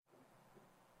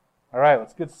All right, well,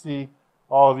 it's good to see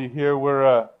all of you here.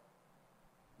 We're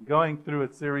going through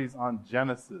a series on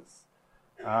Genesis.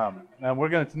 And we're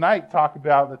going to tonight talk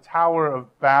about the Tower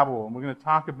of Babel, and we're going to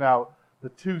talk about the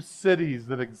two cities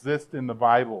that exist in the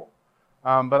Bible.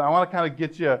 But I want to kind of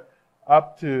get you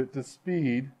up to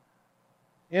speed.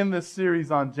 In this series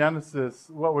on Genesis,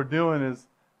 what we're doing is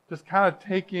just kind of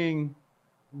taking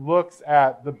looks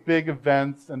at the big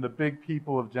events and the big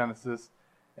people of Genesis.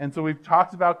 And so we've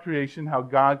talked about creation, how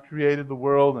God created the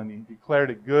world and He declared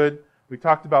it good. We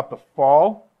talked about the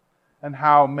fall and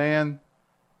how man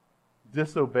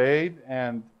disobeyed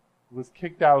and was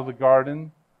kicked out of the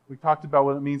garden. We talked about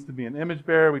what it means to be an image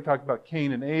bearer. We talked about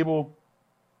Cain and Abel.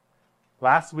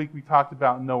 Last week we talked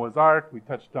about Noah's Ark. We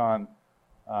touched on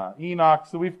Enoch.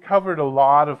 So we've covered a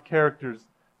lot of characters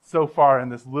so far in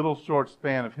this little short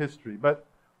span of history. But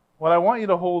what I want you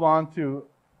to hold on to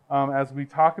as we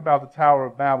talk about the Tower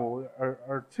of Babel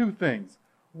are two things.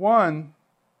 One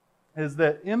is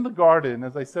that in the garden,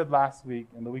 as I said last week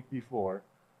and the week before,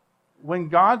 when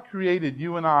God created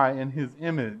you and I in His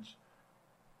image,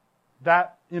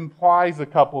 that implies a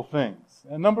couple things.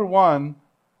 And number one,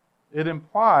 it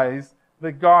implies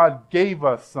that God gave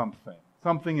us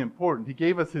something important. He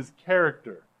gave us His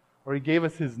character, or He gave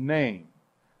us His name.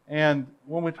 And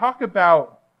when we talk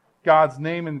about God's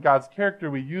name and God's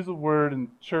character, we use a word in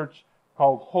church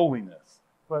called holiness.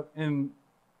 But in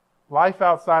life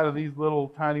outside of these little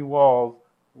tiny walls,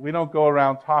 we don't go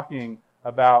around talking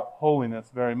about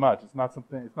holiness very much. It's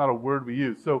not a word we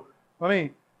use. So let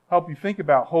me help you think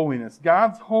about holiness.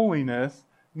 God's holiness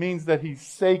means that He's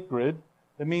sacred.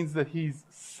 It means that He's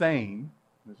sane.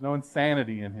 There's no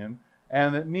insanity in Him.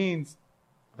 And it means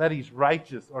that He's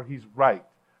righteous or He's right.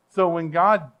 So when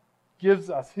God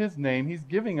gives us His name, He's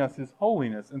giving us His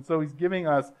holiness. And so He's giving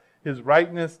us His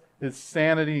rightness, His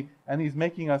sanity, and He's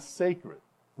making us sacred.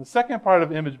 The second part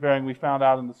of image bearing we found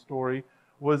out in the story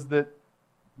was that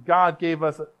God gave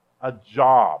us a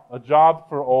job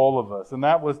for all of us. And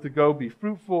that was to go be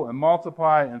fruitful and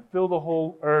multiply and fill the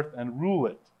whole earth and rule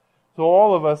it. So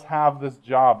all of us have this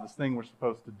job, this thing we're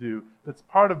supposed to do, that's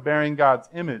part of bearing God's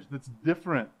image, that's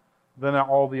different than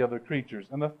all the other creatures.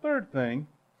 And the third thing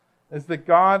is that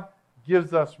God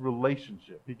gives us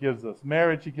relationship. He gives us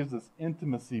marriage. He gives us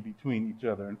intimacy between each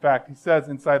other. In fact, He says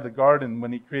inside the garden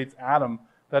when He creates Adam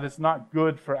that it's not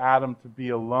good for Adam to be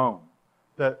alone.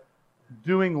 That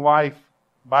doing life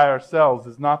by ourselves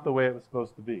is not the way it was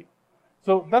supposed to be.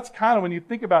 So that's kind of, when you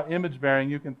think about image bearing,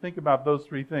 you can think about those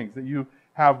three things. That you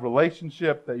have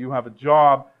relationship, that you have a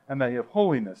job, and that you have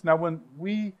holiness. Now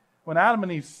when Adam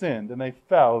and Eve sinned and they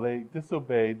fell, they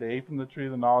disobeyed, they ate from the tree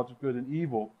of the knowledge of good and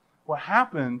evil, what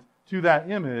happened to that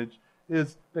image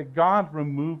is that God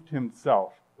removed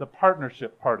Himself, the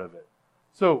partnership part of it.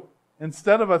 So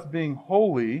instead of us being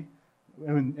holy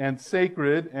and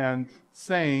sacred and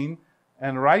sane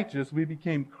and righteous, we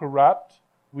became corrupt,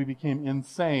 we became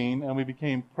insane, and we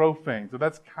became profane. So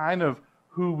that's kind of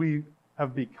who we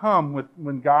have become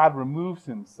when God removes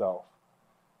Himself.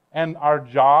 And our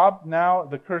job now,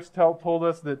 the curse told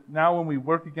us that now when we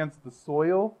work against the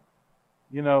soil,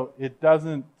 it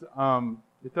doesn't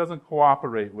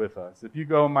cooperate with us. If you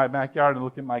go in my backyard and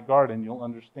look at my garden, you'll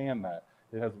understand that.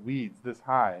 It has weeds this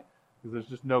high because there's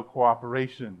just no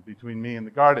cooperation between me and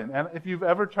the garden. And if you've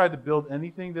ever tried to build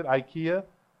anything that IKEA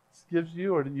gives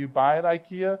you or that you buy at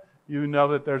IKEA, you know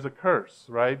that there's a curse,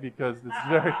 right? Because it's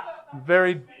very,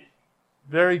 very,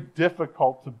 very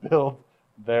difficult to build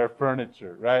their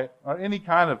furniture, right? Or any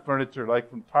kind of furniture like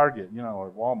from Target,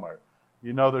 or Walmart.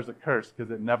 There's a curse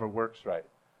because it never works right.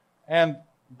 And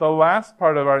the last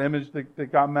part of our image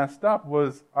that got messed up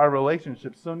was our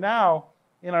relationships. So now,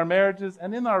 in our marriages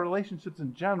and in our relationships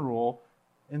in general,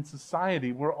 in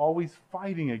society, we're always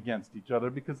fighting against each other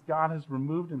because God has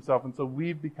removed Himself, and so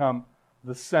we've become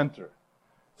the center.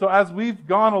 So as we've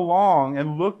gone along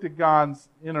and looked at God's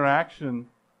interaction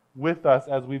with us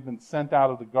as we've been sent out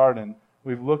of the garden,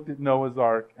 we've looked at Noah's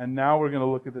Ark, and now we're going to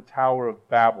look at the Tower of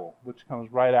Babel, which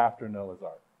comes right after Noah's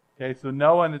Ark. Okay, so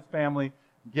Noah and his family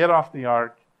get off the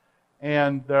ark,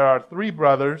 and there are three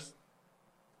brothers,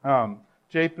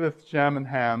 Japheth, Shem, and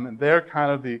Ham, and they're kind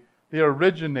of the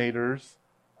originators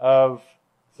of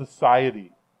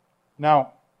society.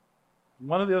 Now,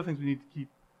 one of the other things we need to keep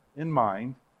in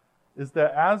mind is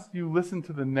that as you listen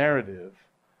to the narrative,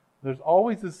 there's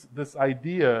always this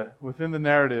idea within the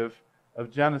narrative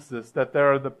of Genesis that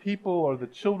there are the people or the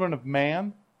children of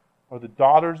man or the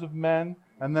daughters of men,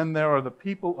 and then there are the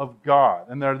people of God.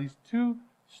 And there are these two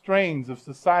strains of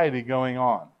society going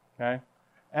on. Okay?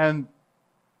 And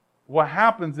what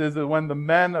happens is that when the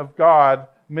men of God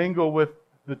mingle with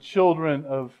the children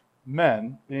of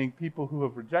men, being people who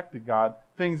have rejected God,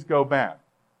 things go bad.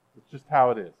 It's just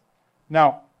how it is.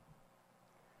 Now,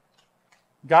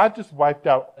 God just wiped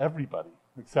out everybody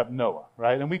except Noah,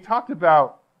 right? And we talked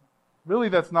about, really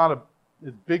that's not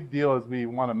as big deal as we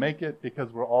want to make it,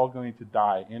 because we're all going to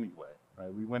die anyway,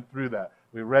 right? We went through that.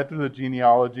 We read through the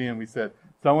genealogy and we said,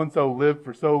 so-and-so lived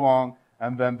for so long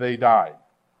and then they died.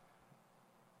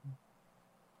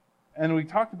 And we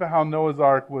talked about how Noah's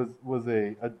Ark was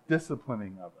a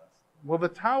disciplining of us. Well, the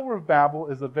Tower of Babel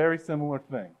is a very similar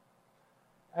thing.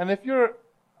 And if you're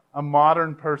a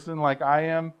modern person like I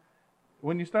am,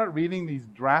 when you start reading these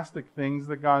drastic things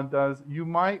that God does, you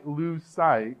might lose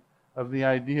sight of the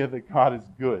idea that God is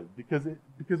good.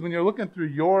 Because when you're looking through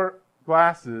your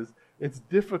glasses, it's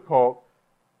difficult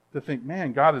to think,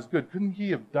 man, God is good. Couldn't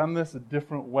he have done this a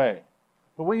different way?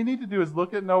 But what you need to do is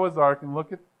look at Noah's Ark and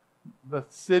look at the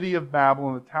city of Babel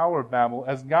and the Tower of Babel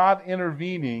as God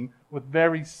intervening with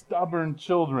very stubborn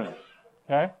children.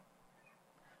 Okay?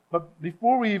 But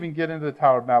before we even get into the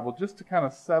Tower of Babel, just to kind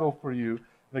of settle for you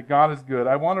that God is good,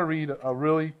 I want to read a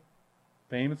really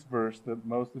famous verse that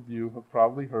most of you have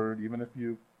probably heard, even if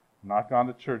you've not gone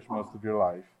to church most of your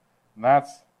life. And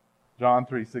that's John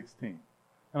 3:16.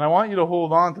 And I want you to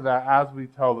hold on to that as we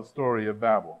tell the story of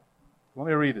Babel. Let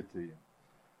me read it to you.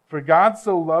 For God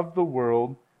so loved the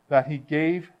world that he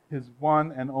gave his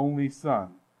one and only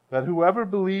Son, that whoever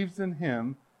believes in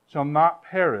him shall not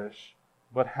perish,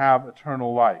 but have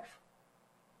eternal life.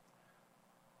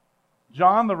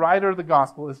 John, the writer of the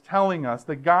gospel, is telling us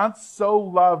that God so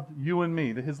loved you and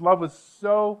me, that his love was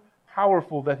so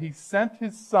powerful that he sent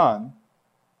his Son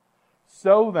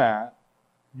so that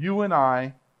you and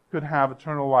I could have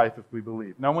eternal life if we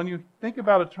believe. Now, when you think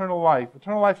about eternal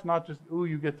life's not just,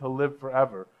 you get to live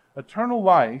forever. Eternal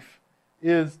life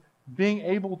is being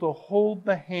able to hold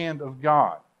the hand of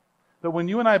God. That when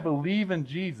you and I believe in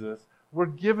Jesus, we're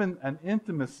given an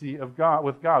intimacy of God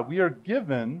with God. We're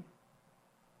given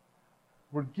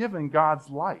God's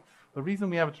life. The reason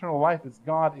we have eternal life is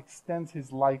God extends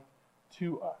his life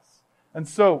to us. And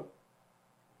so,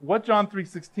 what John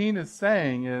 3:16 is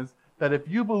saying is that if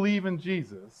you believe in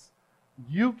Jesus,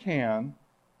 you can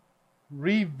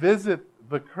revisit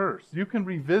the curse. You can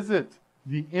revisit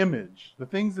the image, the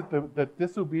things that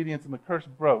disobedience and the curse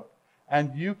broke,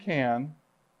 and you can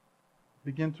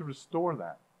begin to restore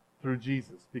that through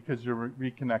Jesus because you're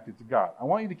reconnected to God. I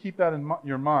want you to keep that in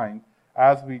your mind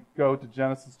as we go to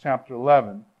Genesis chapter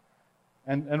 11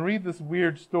 and read this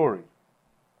weird story.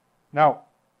 Now,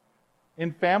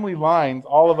 in family lines,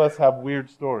 all of us have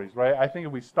weird stories, right? I think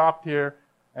if we stopped here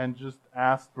and just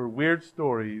asked for weird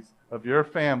stories of your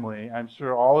family, I'm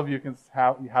sure all of you can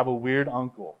have a weird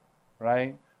uncle,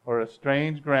 right? Or a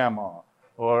strange grandma,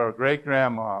 or a great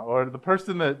grandma, or the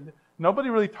person that nobody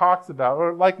really talks about.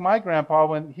 Or like my grandpa,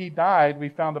 when he died, we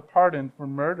found a pardon for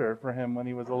murder for him when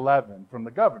he was 11 from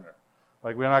the governor.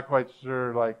 Like, we're not quite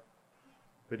sure,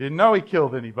 we didn't know he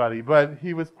killed anybody, but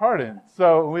he was pardoned.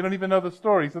 So we don't even know the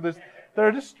story. So there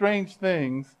are just strange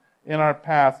things in our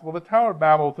past. Well, the Tower of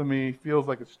Babel to me feels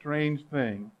like a strange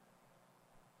thing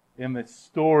in the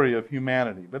story of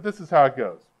humanity. But this is how it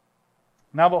goes.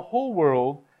 Now the whole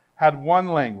world had one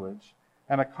language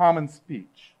and a common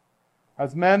speech.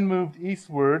 As men moved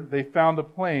eastward, they found a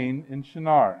plain in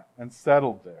Shinar and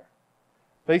settled there.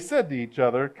 They said to each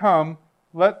other, "Come,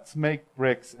 let's make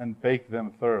bricks and bake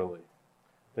them thoroughly."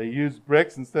 They used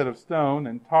bricks instead of stone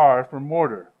and tar for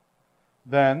mortar.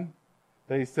 Then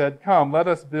they said, "Come, let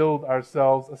us build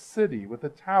ourselves a city with a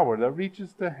tower that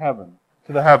reaches to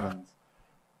the heavens,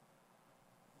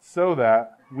 so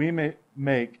that we may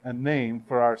make a name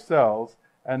for ourselves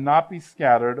and not be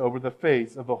scattered over the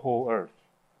face of the whole earth."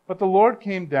 But the Lord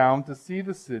came down to see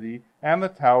the city and the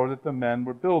tower that the men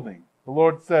were building. The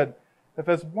Lord said, "If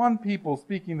as one people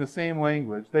speaking the same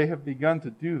language they have begun to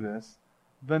do this,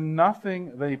 then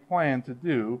nothing they plan to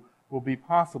do will be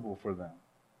possible for them.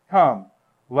 Come,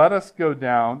 let us go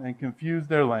down and confuse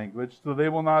their language so they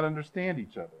will not understand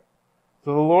each other."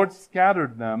 So the Lord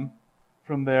scattered them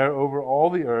from there over all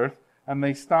the earth, and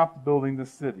they stopped building the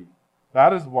city.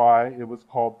 That is why it was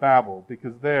called Babel,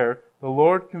 because there the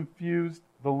Lord confused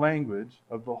the language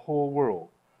of the whole world.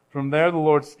 From there the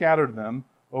Lord scattered them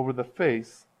over the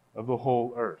face of the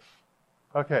whole earth.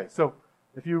 Okay, so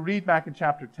if you read back in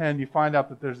chapter 10, you find out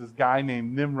that there's this guy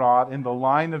named Nimrod in the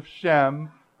line of Ham,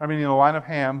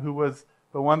 who was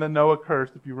the one that Noah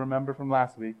cursed, if you remember from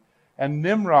last week. And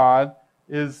Nimrod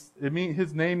his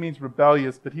name means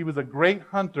rebellious, but he was a great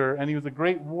hunter and he was a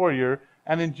great warrior.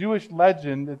 And in Jewish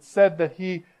legend, it's said that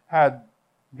he had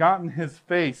gotten his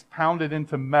face pounded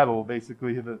into metal,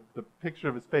 basically, the picture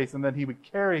of his face, and then he would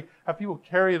have people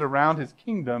carry it around his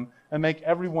kingdom and make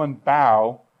everyone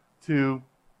bow to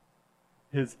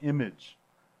his image.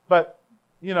 But,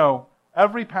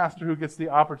 every pastor who gets the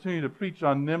opportunity to preach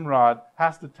on Nimrod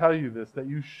has to tell you this, that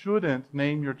you shouldn't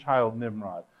name your child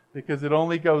Nimrod, because it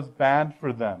only goes bad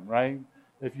for them, right?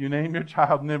 If you name your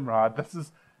child Nimrod,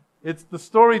 the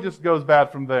story just goes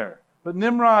bad from there. But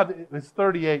Nimrod is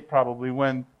 38 probably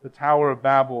when the Tower of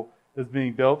Babel is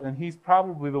being built, and he's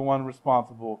probably the one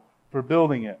responsible for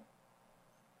building it.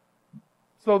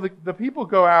 So the people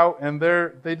go out and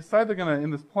they decide they're going to,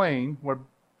 in this plain, where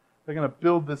they're going to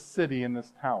build this city in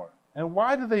this tower. And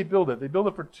why do they build it? They build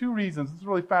it for two reasons. It's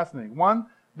really fascinating. One,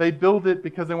 they build it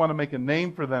because they want to make a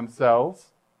name for themselves.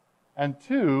 And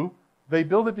two, they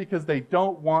build it because they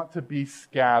don't want to be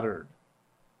scattered.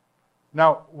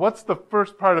 Now, what's the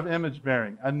first part of image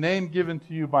bearing? A name given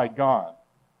to you by God.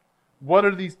 What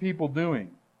are these people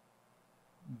doing?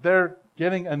 They're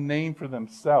getting a name for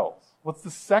themselves. What's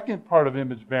the second part of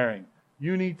image bearing?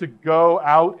 You need to go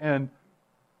out and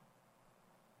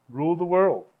rule the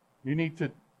world. You need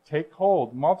to take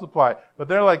hold, multiply. But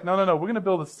they're like, no, we're going to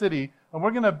build a city, and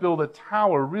we're going to build a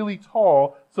tower really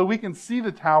tall so we can see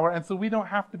the tower and so we don't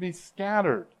have to be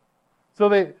scattered. So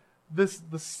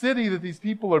the city that these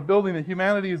people are building, that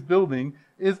humanity is building,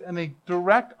 is in a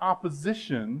direct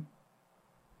opposition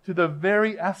to the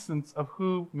very essence of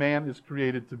who man is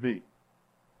created to be.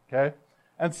 Okay?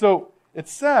 And so it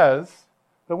says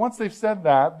that once they've said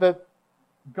that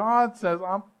God says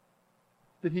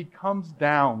that he comes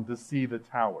down to see the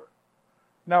tower.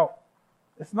 Now,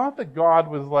 it's not that God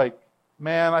was like,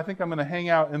 man, I think I'm going to hang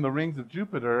out in the rings of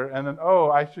Jupiter, and then,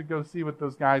 I should go see what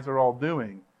those guys are all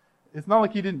doing. It's not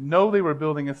like he didn't know they were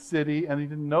building a city and he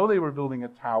didn't know they were building a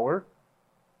tower.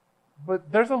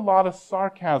 But there's a lot of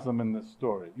sarcasm in this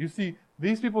story. You see,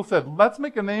 these people said, let's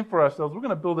make a name for ourselves. We're going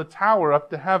to build a tower up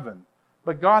to heaven.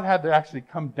 But God had to actually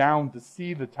come down to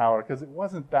see the tower because it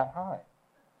wasn't that high.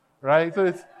 Right? So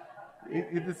it's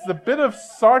a bit of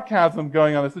sarcasm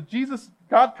going on. So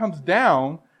God comes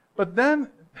down, but then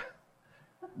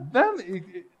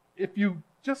if you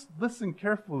just listen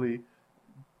carefully,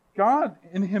 God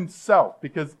in himself,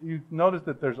 because you notice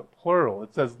that there's a plural.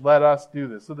 It says, let us do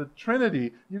this. So the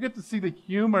Trinity, you get to see the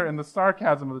humor and the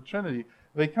sarcasm of the Trinity.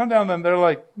 They come down and they're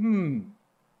like,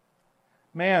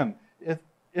 man,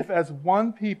 if as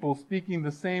one people speaking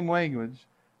the same language,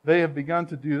 they have begun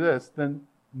to do this, then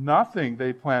nothing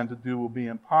they plan to do will be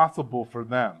impossible for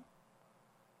them.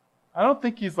 I don't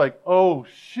think he's like, oh,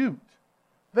 shoot.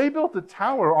 They built a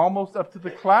tower almost up to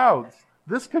the clouds.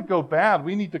 This could go bad.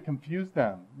 We need to confuse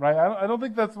them, right? I don't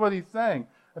think that's what he's saying.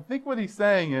 I think what he's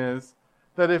saying is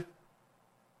that if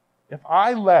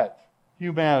I let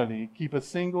humanity keep a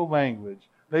single language,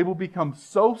 they will become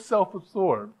so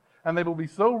self-absorbed and they will be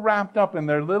so wrapped up in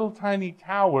their little tiny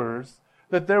towers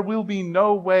that there will be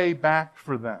no way back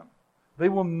for them. They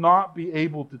will not be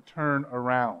able to turn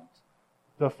around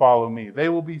to follow me. They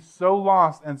will be so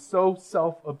lost and so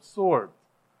self-absorbed.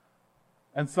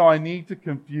 And so I need to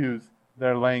confuse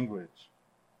their language.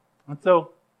 And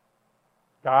so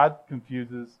God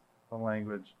confuses the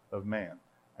language of man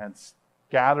and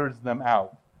scatters them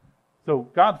out. So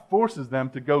God forces them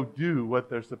to go do what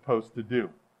they're supposed to do.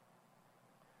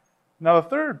 Now the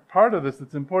third part of this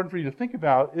that's important for you to think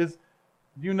about is,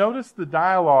 you notice the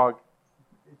dialogue.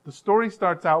 The story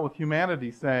starts out with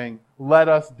humanity saying, let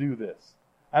us do this.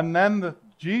 And then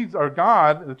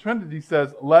God, the Trinity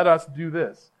says, let us do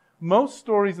this. Most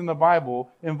stories in the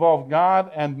Bible involve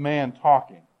God and man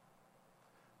talking.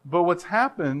 But what's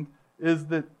happened is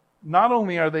that not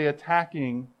only are they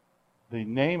attacking the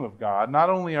name of God, not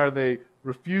only are they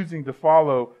refusing to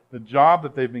follow the job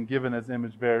that they've been given as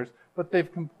image bearers, but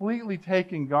they've completely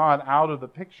taken God out of the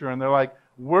picture, and they're like,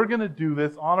 we're going to do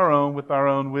this on our own with our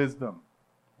own wisdom.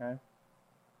 Okay?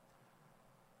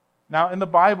 Now, in the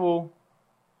Bible,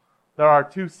 there are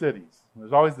two cities.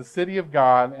 There's always the city of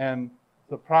God and,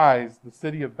 surprise, the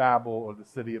city of Babel or the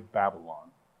city of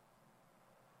Babylon.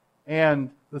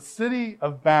 And the city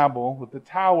of Babel, with the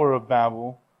Tower of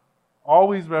Babel,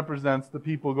 always represents the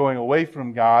people going away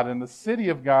from God, and the city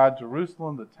of God,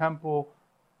 Jerusalem, the temple,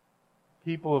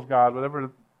 people of God,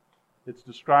 whatever it's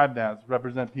described as,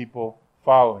 represent people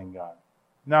following God.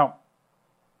 Now,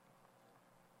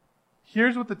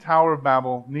 here's what the Tower of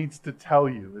Babel needs to tell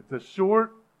you. It's a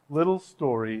short little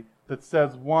story that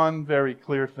says one very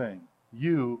clear thing.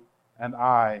 You and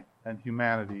I and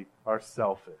humanity are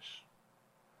selfish.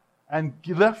 And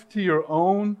left to your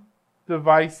own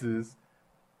devices,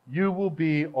 you will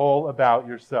be all about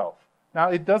yourself. Now,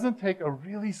 it doesn't take a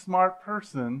really smart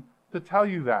person to tell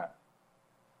you that.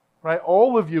 Right?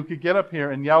 All of you could get up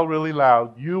here and yell really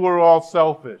loud, you are all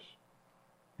selfish.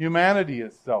 Humanity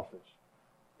is selfish.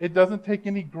 It doesn't take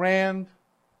any grand,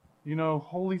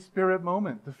 Holy Spirit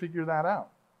moment to figure that out.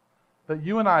 That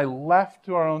you and I, left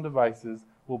to our own devices,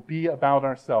 will be about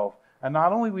ourselves. And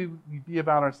not only will we be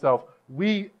about ourselves,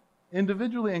 we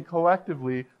individually and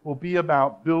collectively will be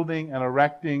about building and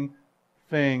erecting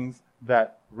things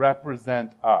that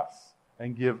represent us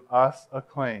and give us a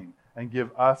claim and give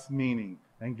us meaning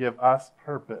and give us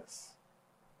purpose.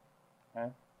 Okay?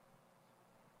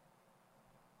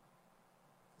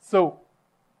 So,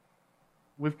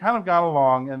 we've kind of gone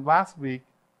along, and last week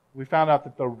we found out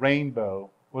that the rainbow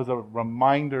was a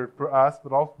reminder for us,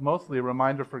 but also mostly a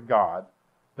reminder for God,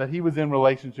 that He was in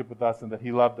relationship with us and that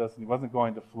He loved us and He wasn't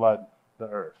going to flood the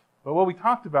earth. But what we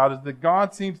talked about is that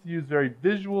God seems to use very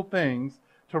visual things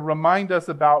to remind us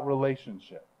about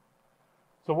relationship.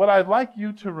 So what I'd like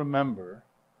you to remember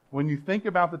when you think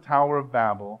about the Tower of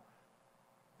Babel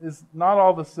is not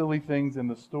all the silly things in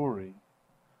the story,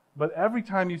 but every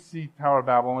time you see Tower of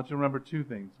Babel, I want you to remember two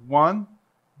things. One,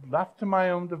 left to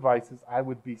my own devices, I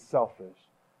would be selfish.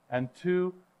 And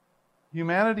two,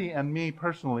 humanity and me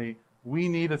personally, we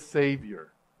need a Savior.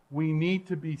 We need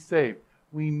to be saved.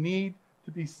 We need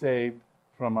to be saved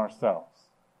from ourselves.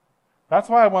 That's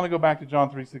why I want to go back to John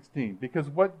 3:16, because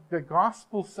what the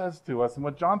gospel says to us and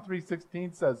what John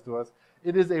 3:16 says to us,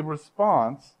 it is a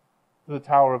response to the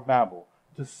Tower of Babel,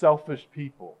 to selfish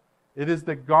people. It is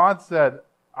that God said,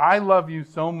 I love you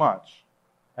so much,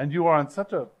 and you are on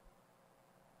such a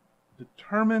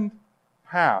determined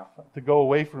path to go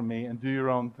away from me and do your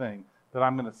own thing, that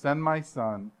I'm going to send my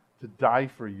Son to die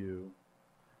for you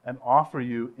and offer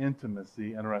you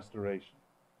intimacy and restoration.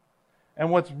 And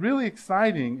what's really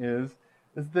exciting is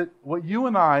that what you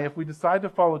and I, if we decide to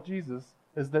follow Jesus,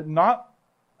 is that not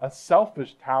a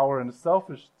selfish tower and a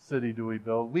selfish city do we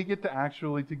build. We get to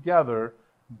actually together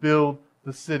build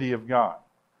the city of God.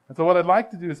 And so what I'd like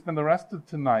to do is spend the rest of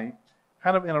tonight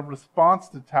kind of in a response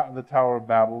to the Tower of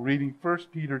Babel, reading 1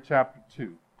 Peter chapter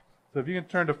 2. So if you can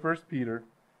turn to 1 Peter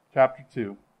chapter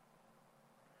 2.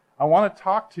 I want to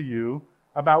talk to you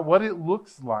about what it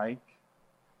looks like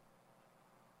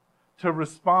to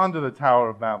respond to the Tower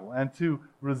of Babel and to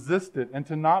resist it and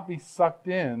to not be sucked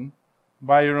in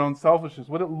by your own selfishness.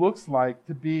 What it looks like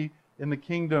to be in the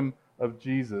kingdom of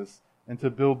Jesus and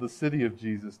to build the city of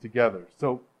Jesus together.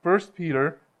 So 1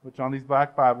 Peter, which on these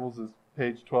black Bibles is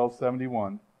page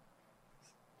 1271,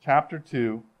 chapter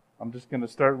 2, I'm just going to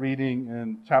start reading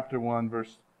in chapter 1,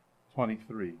 verse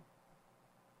 23.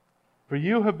 For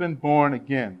you have been born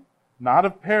again, not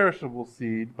of perishable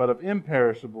seed, but of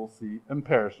imperishable,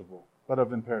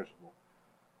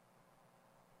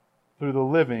 through the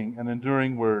living and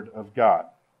enduring word of God.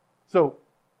 So,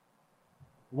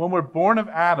 when we're born of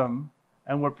Adam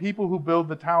and we're people who build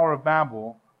the Tower of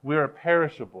Babel, we are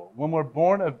perishable. When we're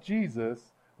born of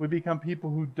Jesus, we become people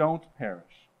who don't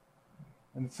perish.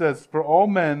 And it says, for all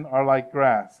men are like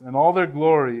grass, and all their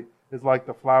glory is like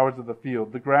the flowers of the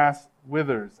field. The grass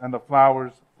withers and the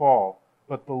flowers fall,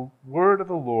 but the word of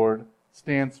the Lord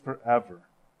stands forever.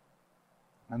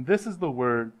 And this is the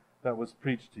word that was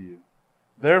preached to you.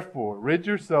 Therefore, rid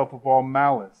yourself of all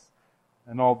malice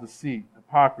and all deceit,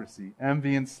 hypocrisy,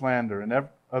 envy, and slander, and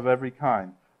of every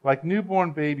kind. Like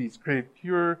newborn babies, crave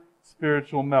pure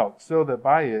spiritual milk, so that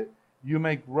by it you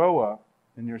may grow up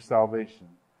in your salvation,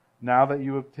 now that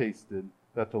you have tasted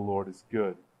that the Lord is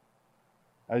good.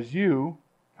 As you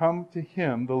come to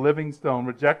Him, the living stone,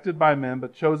 rejected by men,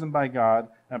 but chosen by God,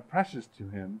 and precious to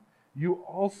Him, you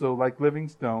also, like living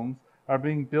stones, are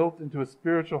being built into a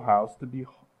spiritual house to be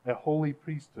a holy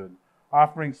priesthood,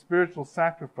 offering spiritual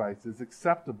sacrifices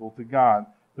acceptable to God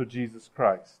through Jesus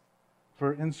Christ.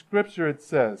 For in Scripture it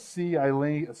says, see, I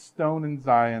lay a stone in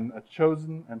Zion, a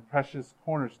chosen and precious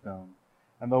cornerstone,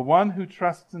 and the one who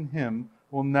trusts in Him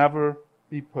will never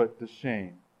be put to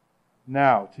shame.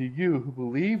 Now, to you who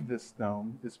believe this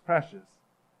stone is precious,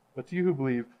 but to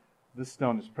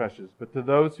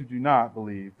those who do not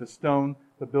believe, the stone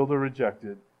the builder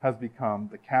rejected has become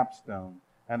the capstone,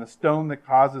 and a stone that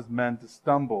causes men to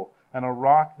stumble, and a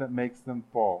rock that makes them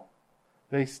fall.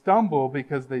 They stumble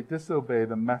because they disobey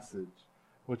the message,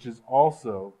 which is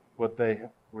also what they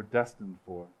were destined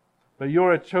for. But you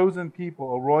are a chosen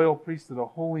people, a royal priesthood, a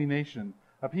holy nation,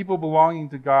 a people belonging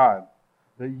to God,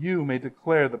 that you may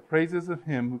declare the praises of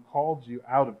Him who called you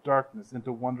out of darkness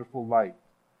into wonderful light.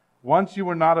 Once you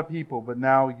were not a people, but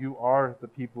now you are the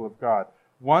people of God.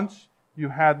 Once you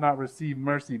had not received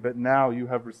mercy, but now you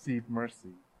have received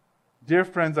mercy. Dear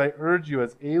friends, I urge you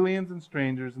as aliens and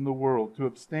strangers in the world to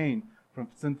abstain from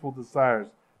sinful desires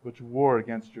which war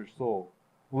against your soul.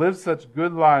 Live such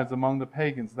good lives among the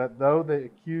pagans that though they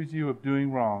accuse you of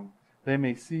doing wrong, they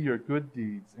may see your good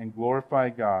deeds and glorify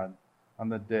God on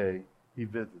the day he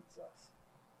visits us.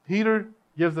 Peter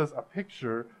gives us a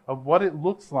picture of what it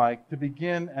looks like to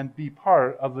begin and be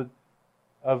part of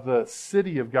the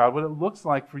city of God, what it looks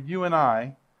like for you and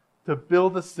I to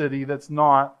build a city that's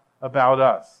not about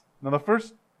us. Now,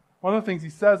 one of the things he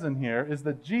says in here is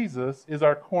that Jesus is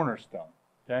our cornerstone,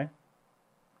 okay?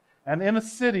 And in a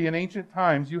city in ancient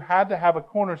times, you had to have a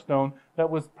cornerstone that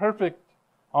was perfect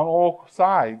on all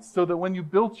sides so that when you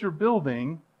built your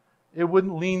building, it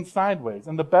wouldn't lean sideways.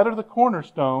 And the better the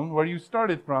cornerstone, where you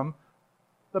started from,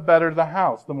 the better the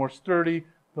house. The more sturdy,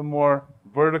 the more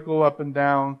vertical up and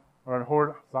down, or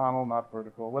horizontal, not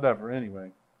vertical, whatever,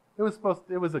 anyway. It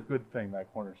was a good thing,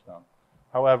 that cornerstone.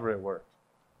 However it worked,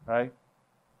 right?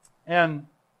 And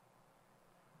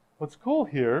what's cool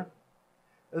here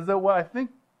is that what I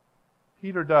think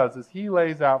Peter does is he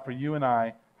lays out for you and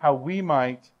I how we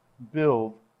might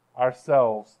build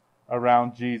ourselves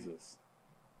around Jesus,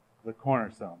 the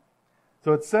cornerstone.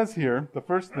 So it says here, the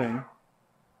first thing,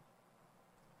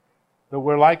 that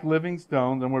we're like living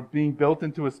stones and we're being built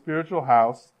into a spiritual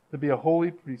house to be a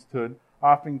holy priesthood,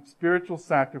 offering spiritual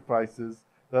sacrifices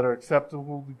that are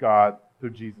acceptable to God through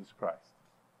Jesus Christ.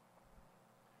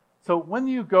 So when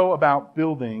you go about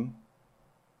building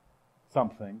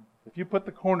something, if you put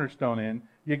the cornerstone in,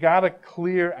 you got to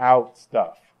clear out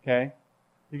stuff, okay?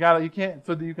 You can't,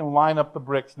 so that you can line up the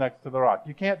bricks next to the rock.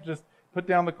 You can't just put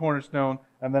down the cornerstone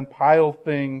and then pile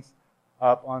things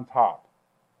up on top,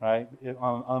 right?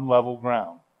 On unlevel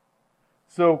ground.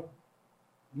 So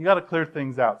you got to clear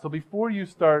things out. So before you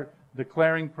start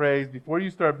declaring praise, before you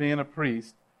start being a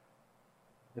priest,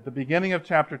 at the beginning of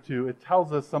chapter 2, it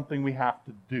tells us something we have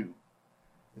to do.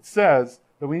 It says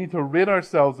that we need to rid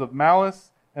ourselves of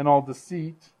malice and all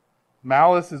deceit.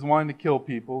 Malice is wanting to kill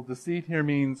people. Deceit here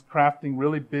means crafting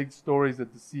really big stories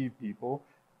that deceive people.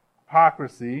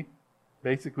 Hypocrisy,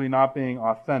 basically not being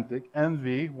authentic.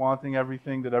 Envy, wanting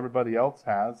everything that everybody else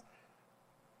has.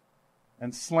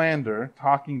 And slander,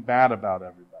 talking bad about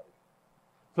everybody.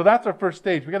 So that's our first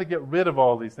stage. We've got to get rid of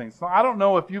all these things. So I don't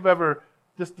know if you've ever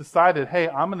just decided, hey,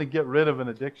 I'm going to get rid of an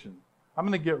addiction. I'm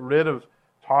going to get rid of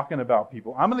talking about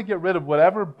people. I'm going to get rid of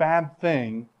whatever bad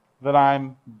thing that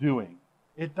I'm doing.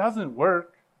 It doesn't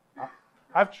work.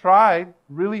 I've tried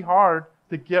really hard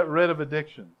to get rid of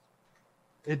addictions.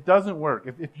 It doesn't work.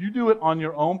 If you do it on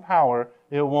your own power,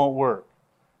 it won't work.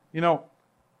 You know,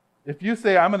 if you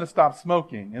say, I'm going to stop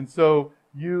smoking, and so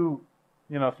you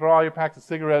throw all your packs of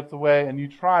cigarettes away and you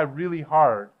try really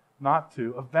hard not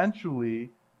to, eventually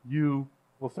you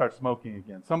will start smoking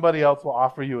again. Somebody else will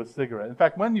offer you a cigarette. In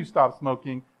fact, when you stop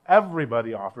smoking,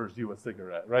 everybody offers you a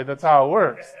cigarette, right? That's how it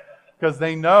works, because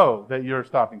they know that you're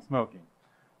stopping smoking.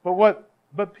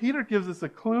 But Peter gives us a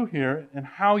clue here in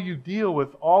how you deal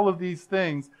with all of these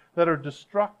things that are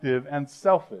destructive and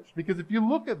selfish. Because if you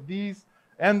look at these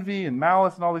envy and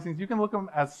malice and all these things, you can look at them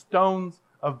as stones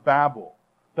of Babel,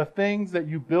 the things that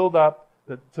you build up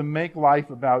to make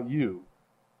life about you.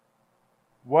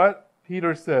 What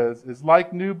Peter says is,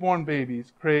 like newborn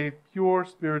babies, crave pure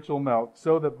spiritual milk,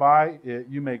 so that by it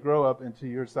you may grow up into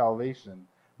your salvation,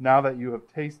 now that you have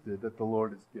tasted that the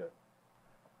Lord is good.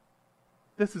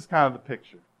 This is kind of the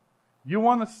picture. You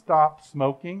want to stop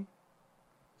smoking?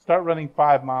 Start running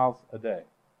 5 miles a day.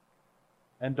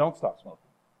 And don't stop smoking.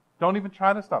 Don't even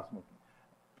try to stop smoking.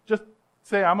 Just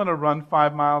say, I'm going to run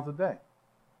 5 miles a day.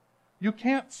 You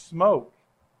can't smoke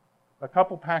a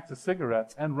couple packs of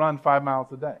cigarettes and run 5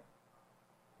 miles a day.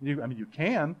 You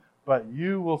can, but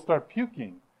you will start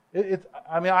puking.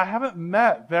 I haven't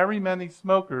met very many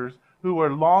smokers who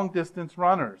are long-distance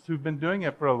runners who've been doing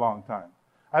it for a long time.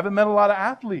 I haven't met a lot of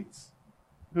athletes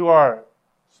who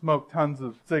smoke tons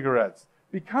of cigarettes.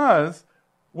 Because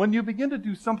when you begin to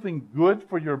do something good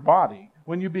for your body,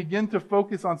 when you begin to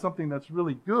focus on something that's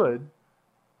really good,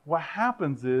 what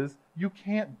happens is you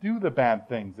can't do the bad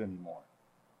things anymore.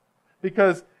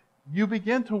 Because you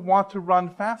begin to want to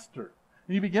run faster.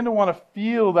 You begin to want to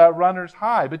feel that runner's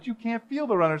high, but you can't feel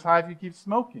the runner's high if you keep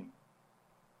smoking.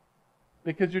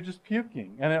 Because you're just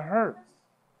puking, and it hurts,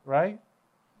 right?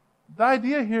 The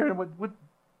idea here, what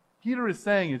Peter is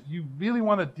saying is, you really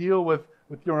want to deal with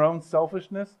your own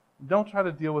selfishness, don't try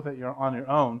to deal with it on your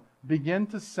own. Begin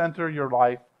to center your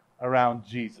life around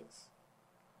Jesus.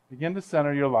 Begin to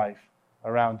center your life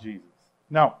around Jesus.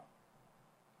 Now,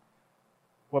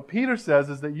 what Peter says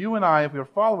is that you and I, if we are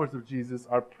followers of Jesus,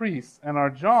 are priests, and our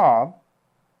job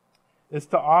is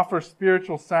to offer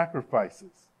spiritual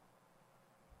sacrifices.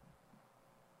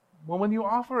 Well, when you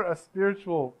offer a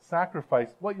spiritual sacrifice,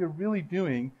 what you're really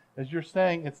doing is you're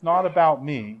saying it's not about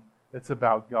me, it's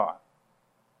about God.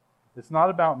 It's not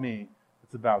about me,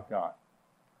 it's about God.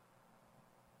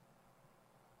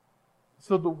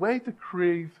 So the way to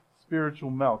crave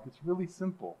spiritual milk, it's really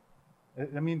simple.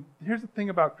 I mean, here's the thing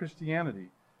about Christianity.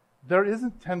 There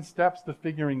isn't 10 steps to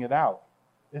figuring it out.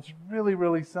 It's really,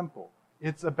 really simple.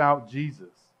 It's about Jesus.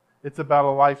 It's about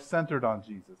a life centered on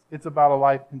Jesus. It's about a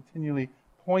life continually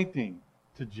pointing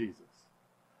to Jesus.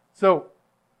 So,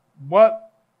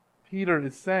 what Peter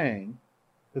is saying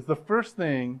is the first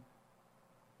thing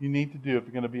you need to do if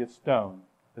you're going to be a stone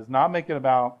is not make it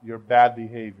about your bad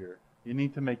behavior. You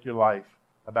need to make your life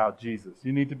about Jesus.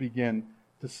 You need to begin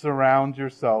to surround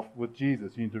yourself with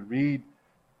Jesus. You need to read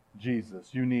Jesus.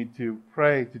 You need to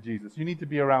pray to Jesus. You need to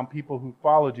be around people who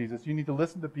follow Jesus. You need to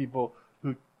listen to people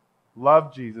who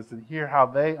love Jesus and hear how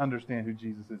they understand who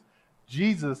Jesus is.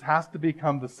 Jesus has to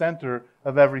become the center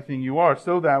of everything you are,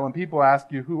 so that when people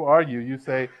ask you, who are you? You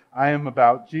say, I am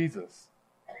about Jesus.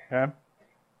 Okay?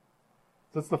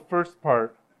 So that's the first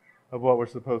part of what we're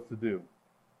supposed to do,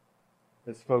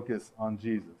 is focus on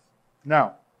Jesus.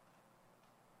 Now,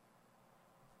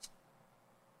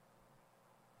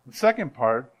 the second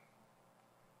part,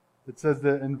 it says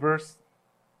that in verse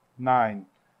 9,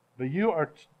 but you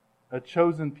are a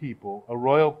chosen people, a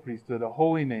royal priesthood, a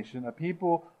holy nation, a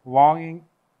people belonging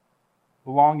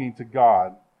to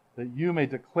God, that you may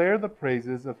declare the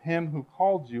praises of him who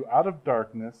called you out of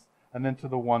darkness and into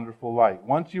the wonderful light.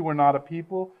 Once you were not a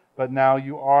people, but now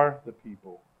you are the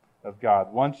people of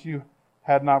God. Once you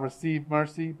had not received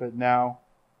mercy, but now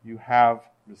you have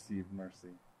received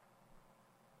mercy.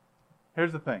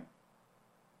 Here's the thing.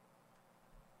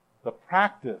 The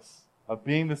practice of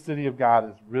being the city of God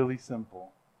is really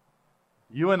simple.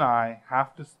 You and I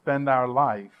have to spend our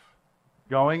life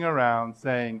going around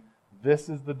saying, this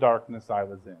is the darkness I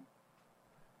was in.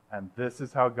 And this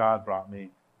is how God brought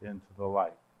me into the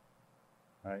light.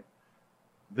 Right?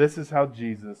 This is how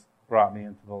Jesus brought me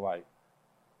into the light.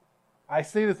 I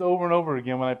say this over and over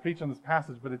again when I preach on this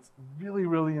passage, but it's really,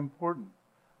 really important.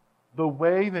 The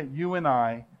way that you and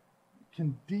I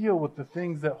can deal with the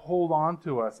things that hold on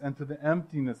to us and to the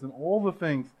emptiness and all the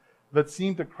things that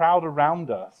seem to crowd around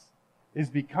us is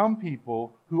become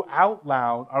people who out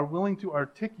loud are willing to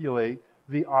articulate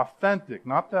the authentic,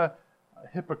 not the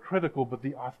hypocritical, but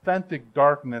the authentic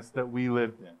darkness that we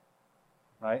lived in,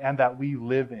 right? And that we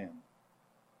live in.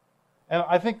 And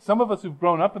I think some of us who've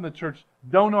grown up in the church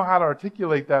don't know how to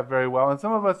articulate that very well. And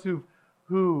some of us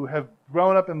who have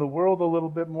grown up in the world a little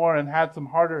bit more and had some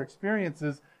harder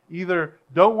experiences either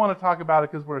don't want to talk about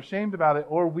it because we're ashamed about it,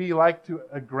 or we like to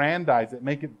aggrandize it,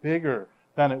 make it bigger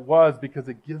than it was because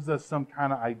it gives us some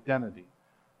kind of identity.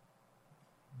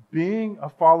 Being a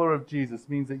follower of Jesus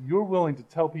means that you're willing to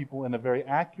tell people in a very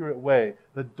accurate way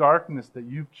the darkness that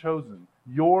you've chosen,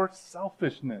 your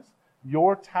selfishness,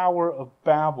 your Tower of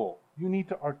Babel. You need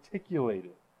to articulate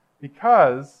it,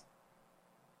 because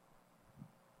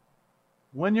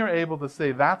when you're able to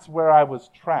say, that's where I was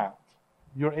trapped,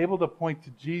 you're able to point to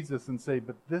Jesus and say,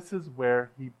 but this is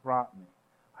where he brought me.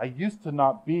 I used to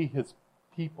not be his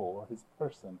people or his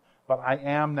person, but I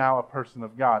am now a person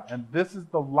of God. And this is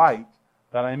the light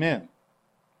that I'm in,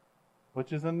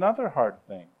 which is another hard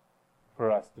thing for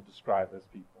us to describe as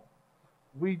people.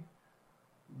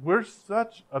 We're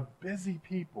such a busy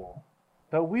people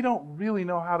that we don't really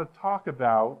know how to talk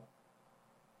about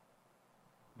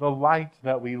the light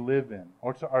that we live in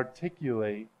or to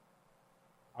articulate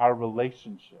our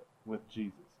relationship with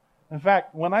Jesus. In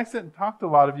fact, when I sit and talk to a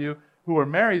lot of you who are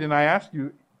married and I ask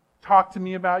you, talk to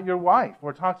me about your wife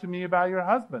or talk to me about your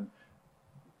husband.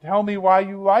 Tell me why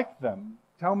you like them.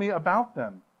 Tell me about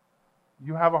them.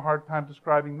 You have a hard time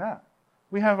describing that.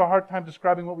 We have a hard time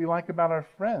describing what we like about our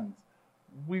friends.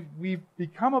 We've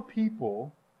become a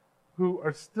people who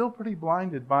are still pretty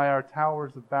blinded by our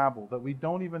towers of Babel, that we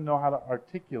don't even know how to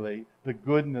articulate the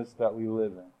goodness that we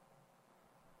live in.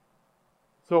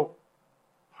 So,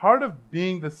 part of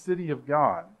being the city of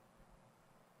God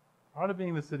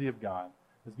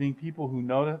is being people who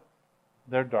know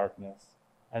their darkness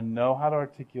and know how to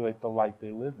articulate the light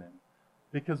they live in.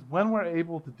 Because when we're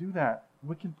able to do that,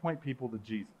 we can point people to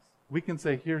Jesus. We can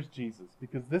say, here's Jesus,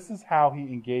 because this is how he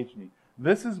engaged me.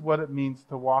 This is what it means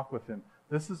to walk with him.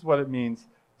 This is what it means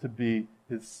to be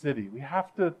his city. We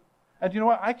have to, and you know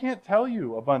what? I can't tell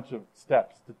you a bunch of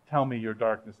steps to tell me your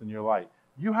darkness and your light.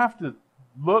 You have to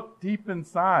look deep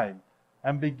inside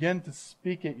and begin to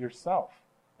speak it yourself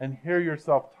and hear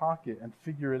yourself talk it and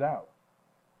figure it out.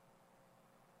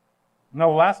 Now,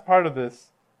 the last part of this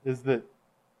is that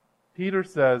Peter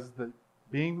says that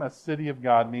Being a city of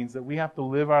God means that we have to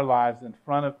live our lives in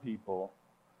front of people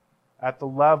at the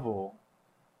level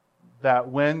that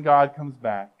when God comes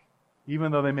back,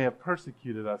 even though they may have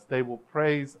persecuted us, they will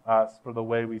praise us for the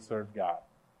way we serve God.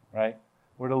 Right?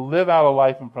 We're to live out a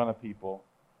life in front of people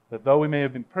that though we may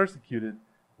have been persecuted,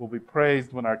 will be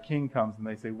praised when our king comes and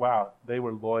they say, wow, they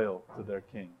were loyal to their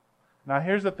king. Now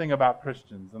here's the thing about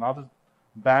Christians, and I'll just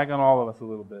bag on all of us a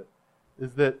little bit,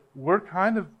 is that we're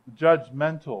kind of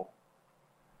judgmental.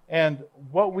 And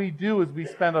what we do is we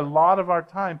spend a lot of our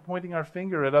time pointing our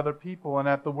finger at other people and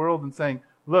at the world and saying,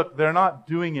 look, they're not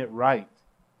doing it right.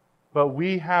 But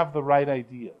we have the right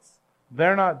ideas.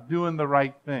 They're not doing the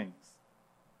right things.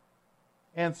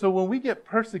 And so when we get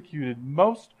persecuted,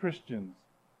 most Christians,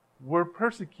 we're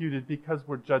persecuted because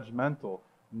we're judgmental,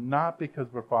 not because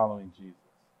we're following Jesus.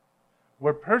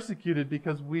 We're persecuted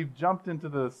because we've jumped into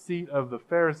the seat of the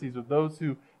Pharisees, or those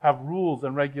who have rules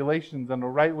and regulations and the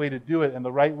right way to do it and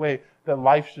the right way that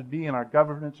life should be and our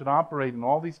government should operate and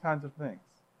all these kinds of things.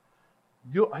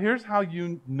 Here's how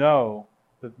you know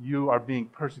that you are being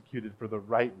persecuted for the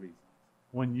right reasons.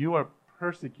 When you are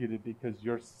persecuted because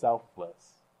you're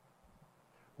selfless.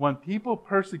 When people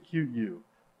persecute you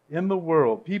in the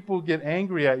world, people get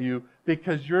angry at you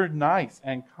because you're nice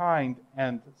and kind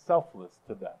and selfless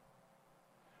to them.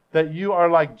 That you are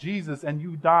like Jesus and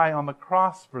you die on the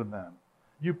cross for them.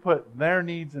 You put their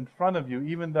needs in front of you,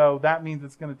 even though that means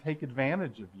it's going to take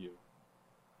advantage of you.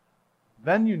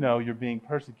 Then you know you're being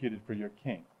persecuted for your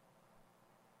king.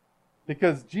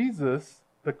 Because Jesus,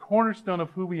 the cornerstone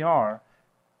of who we are,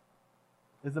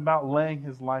 is about laying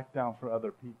his life down for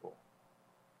other people.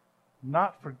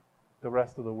 Not for the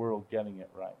rest of the world getting it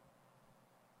right.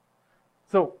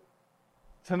 So,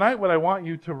 tonight what I want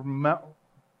you to remember,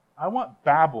 I want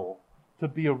Babel to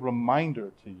be a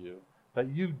reminder to you that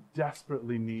you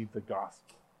desperately need the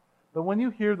gospel. That when you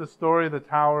hear the story of the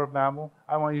Tower of Babel,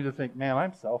 I want you to think, man,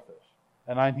 I'm selfish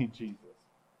and I need Jesus.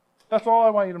 That's all I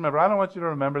want you to remember. I don't want you to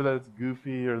remember that it's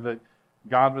goofy or that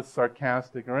God was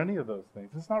sarcastic or any of those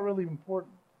things. It's not really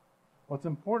important. What's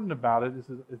important about it is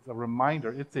it's a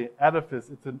reminder. It's an edifice.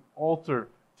 It's an altar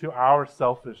to our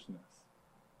selfishness.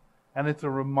 And it's a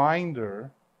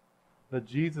reminder that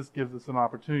Jesus gives us an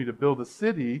opportunity to build a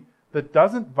city that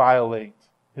doesn't violate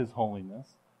his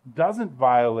holiness, doesn't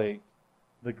violate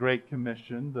the Great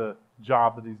Commission, the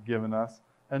job that he's given us,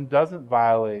 and doesn't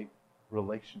violate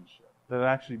relationship. That it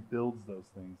actually builds those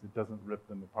things. It doesn't rip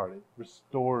them apart. It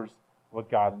restores what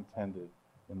God intended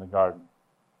in the garden.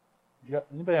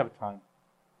 Anybody have a time?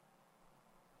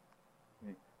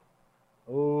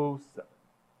 07.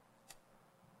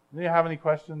 Do you have any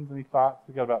questions, any thoughts?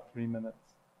 We got about 3 minutes.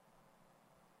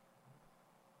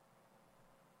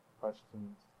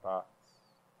 Questions, thoughts?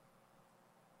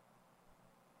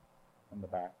 In the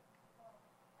back.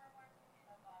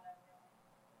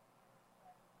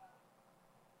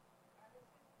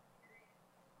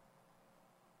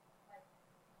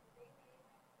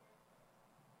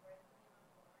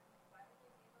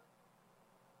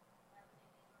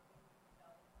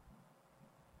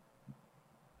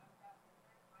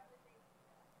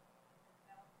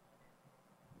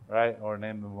 Right? Or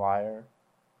name them liar.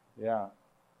 Yeah.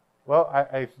 Well,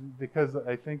 because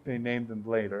I think they named them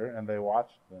later and they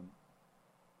watched them.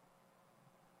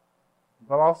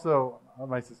 But also,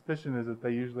 my suspicion is that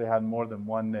they usually had more than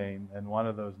one name, and one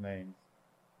of those names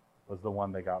was the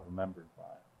one they got remembered by.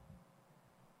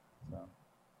 So,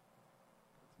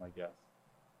 that's my guess.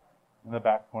 In the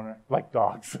back corner, like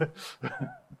dogs.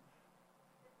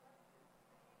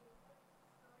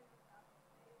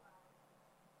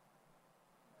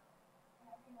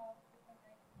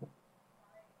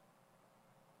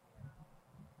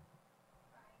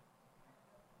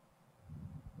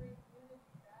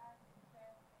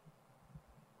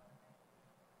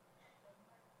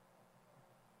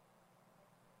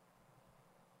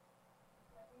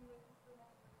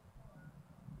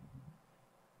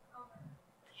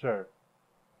 Sure.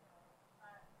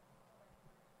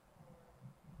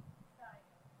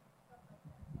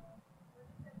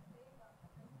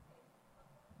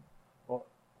 Well,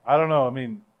 I don't know. I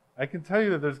mean, I can tell you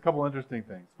that there's a couple interesting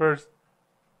things. First,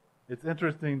 it's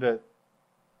interesting that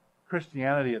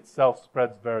Christianity itself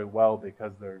spreads very well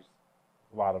because there's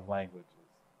a lot of languages.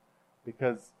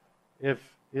 Because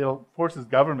if it forces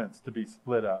governments to be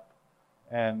split up,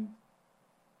 and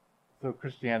so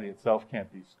Christianity itself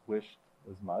can't be squished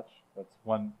as much. That's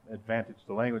one advantage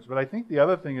to language. But I think the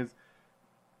other thing is,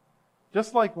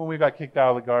 just like when we got kicked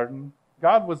out of the garden,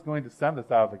 God was going to send us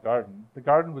out of the garden. The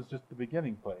garden was just the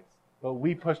beginning place. But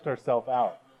we pushed ourselves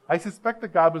out. I suspect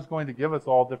that God was going to give us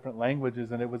all different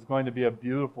languages and it was going to be a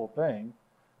beautiful thing.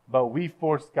 but we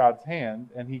forced God's hand,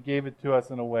 and he gave it to us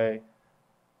in a way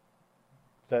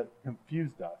that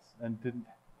confused us and didn't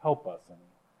help us any.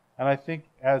 And I think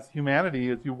as humanity,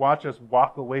 as you watch us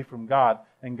walk away from God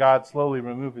and God slowly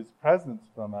remove his presence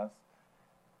from us,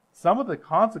 some of the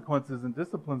consequences and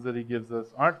disciplines that he gives us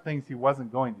aren't things he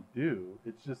wasn't going to do.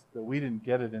 It's just that we didn't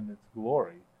get it in its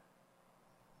glory.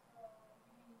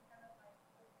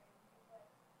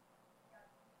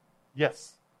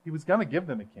 Yes, he was going to give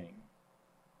them a king.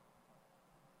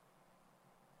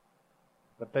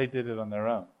 But they did it on their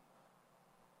own.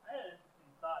 I had an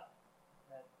interesting thought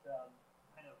that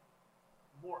kind of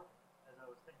morphed as I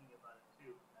was thinking about it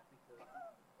too. I think that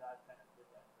God kind of did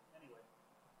that. But anyway,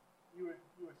 you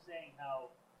were saying how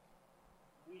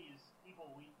we as people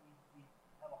we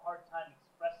have a hard time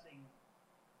expressing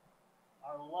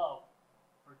our love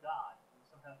for God. And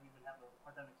sometimes we even have a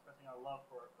hard time expressing our love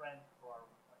for our friends, for our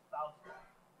spouse.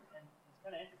 And it's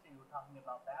kind of interesting we're talking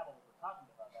about Babel. We're talking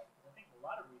about that because I think a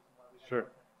lot of reasons why we have a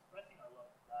hard time expressing our love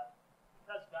for God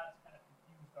because God's kind of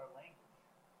confused our language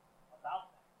about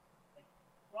that. Like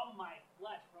from my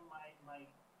flesh, from my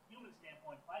human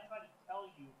standpoint, if I try to tell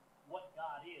you what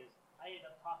God is, I end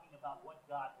up talking about what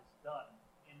God has done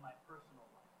in my personal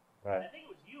life. Right. And I think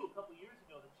it was you a couple years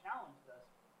ago that challenged us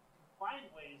to find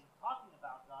ways of talking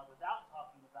about God without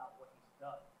talking about what he's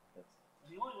done. Yes.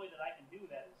 And the only way that I can do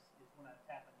that is when I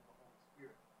tap into the Holy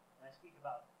Spirit. And I speak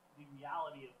about the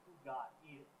reality of who God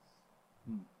is,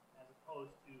 as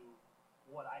opposed to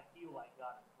what I feel like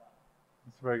God has done.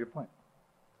 That's a very good point.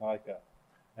 I like that.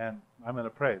 And I'm going to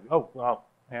pray. Oh, well,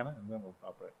 Hannah, and then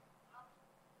I'll pray.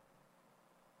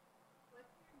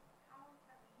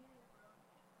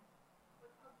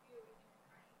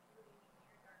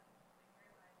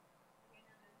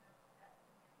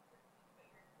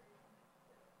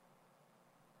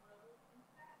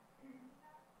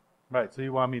 Right, so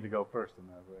you want me to go first in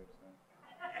that way.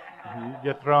 So. You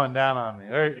get throwing down on me.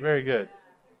 Very, very good.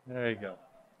 There you go.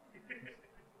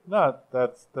 No,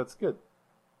 that's good.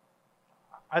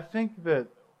 I think that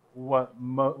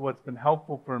what's been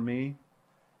helpful for me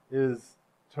is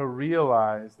to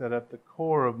realize that at the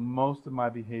core of most of my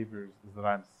behaviors is that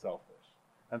I'm selfish.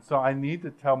 And so I need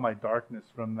to tell my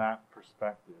darkness from that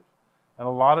perspective. And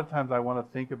a lot of times I don't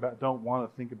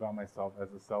want to think about myself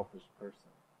as a selfish person.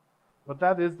 But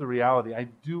that is the reality. I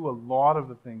do a lot of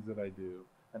the things that I do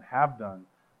and have done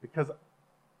because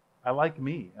I like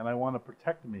me and I want to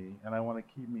protect me and I want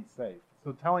to keep me safe.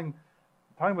 So talking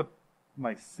about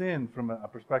my sin from a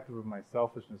perspective of my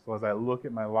selfishness, so as I look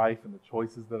at my life and the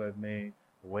choices that I've made,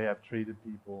 the way I've treated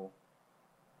people,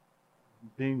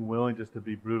 being willing just to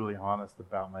be brutally honest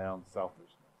about my own selfishness.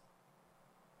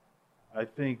 I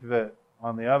think that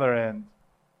on the other end,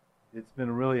 it's been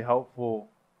really helpful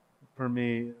for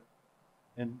me.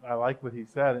 And I like what he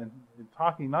said, and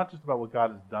talking not just about what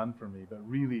God has done for me, but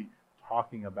really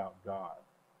talking about God.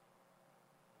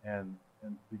 And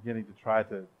beginning to try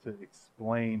to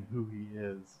explain who he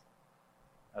is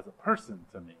as a person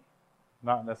to me,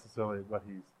 not necessarily what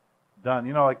he's done.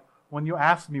 You know, like when you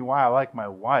ask me why I like my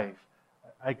wife,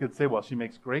 I could say, well, she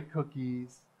makes great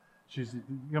cookies.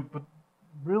 But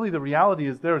really the reality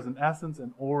is there is an essence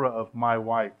and aura of my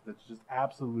wife that's just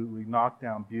absolutely knocked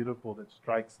down beautiful that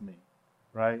strikes me.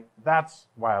 Right? That's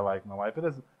why I like my wife. It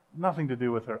has nothing to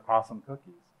do with her awesome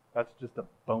cookies. That's just a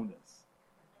bonus.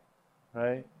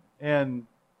 Right? And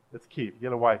it's key. If you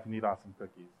get a wife, you need awesome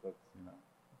cookies. That's,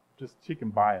 just she can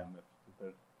buy them.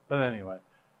 But anyway.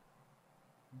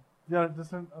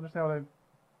 Just understand what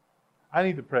I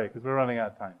need to pray because we're running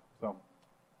out of time. But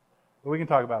we can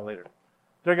talk about it later.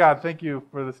 Dear God, thank you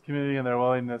for this community and their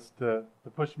willingness to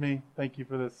push me. Thank you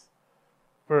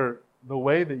for the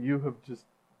way that you have just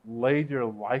laid your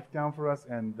life down for us,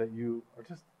 and that you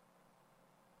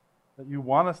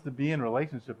want us to be in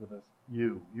relationship with us.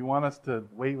 You want us to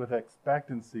wait with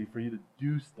expectancy for you to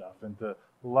do stuff and to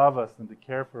love us and to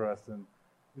care for us, and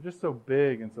you're just so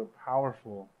big and so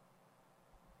powerful,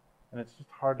 and it's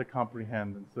just hard to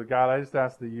comprehend. And so God, I just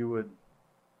ask that you would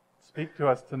speak to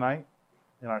us tonight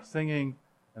in our singing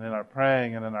and in our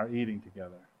praying and in our eating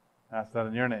together. I ask that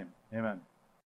in your name. Amen.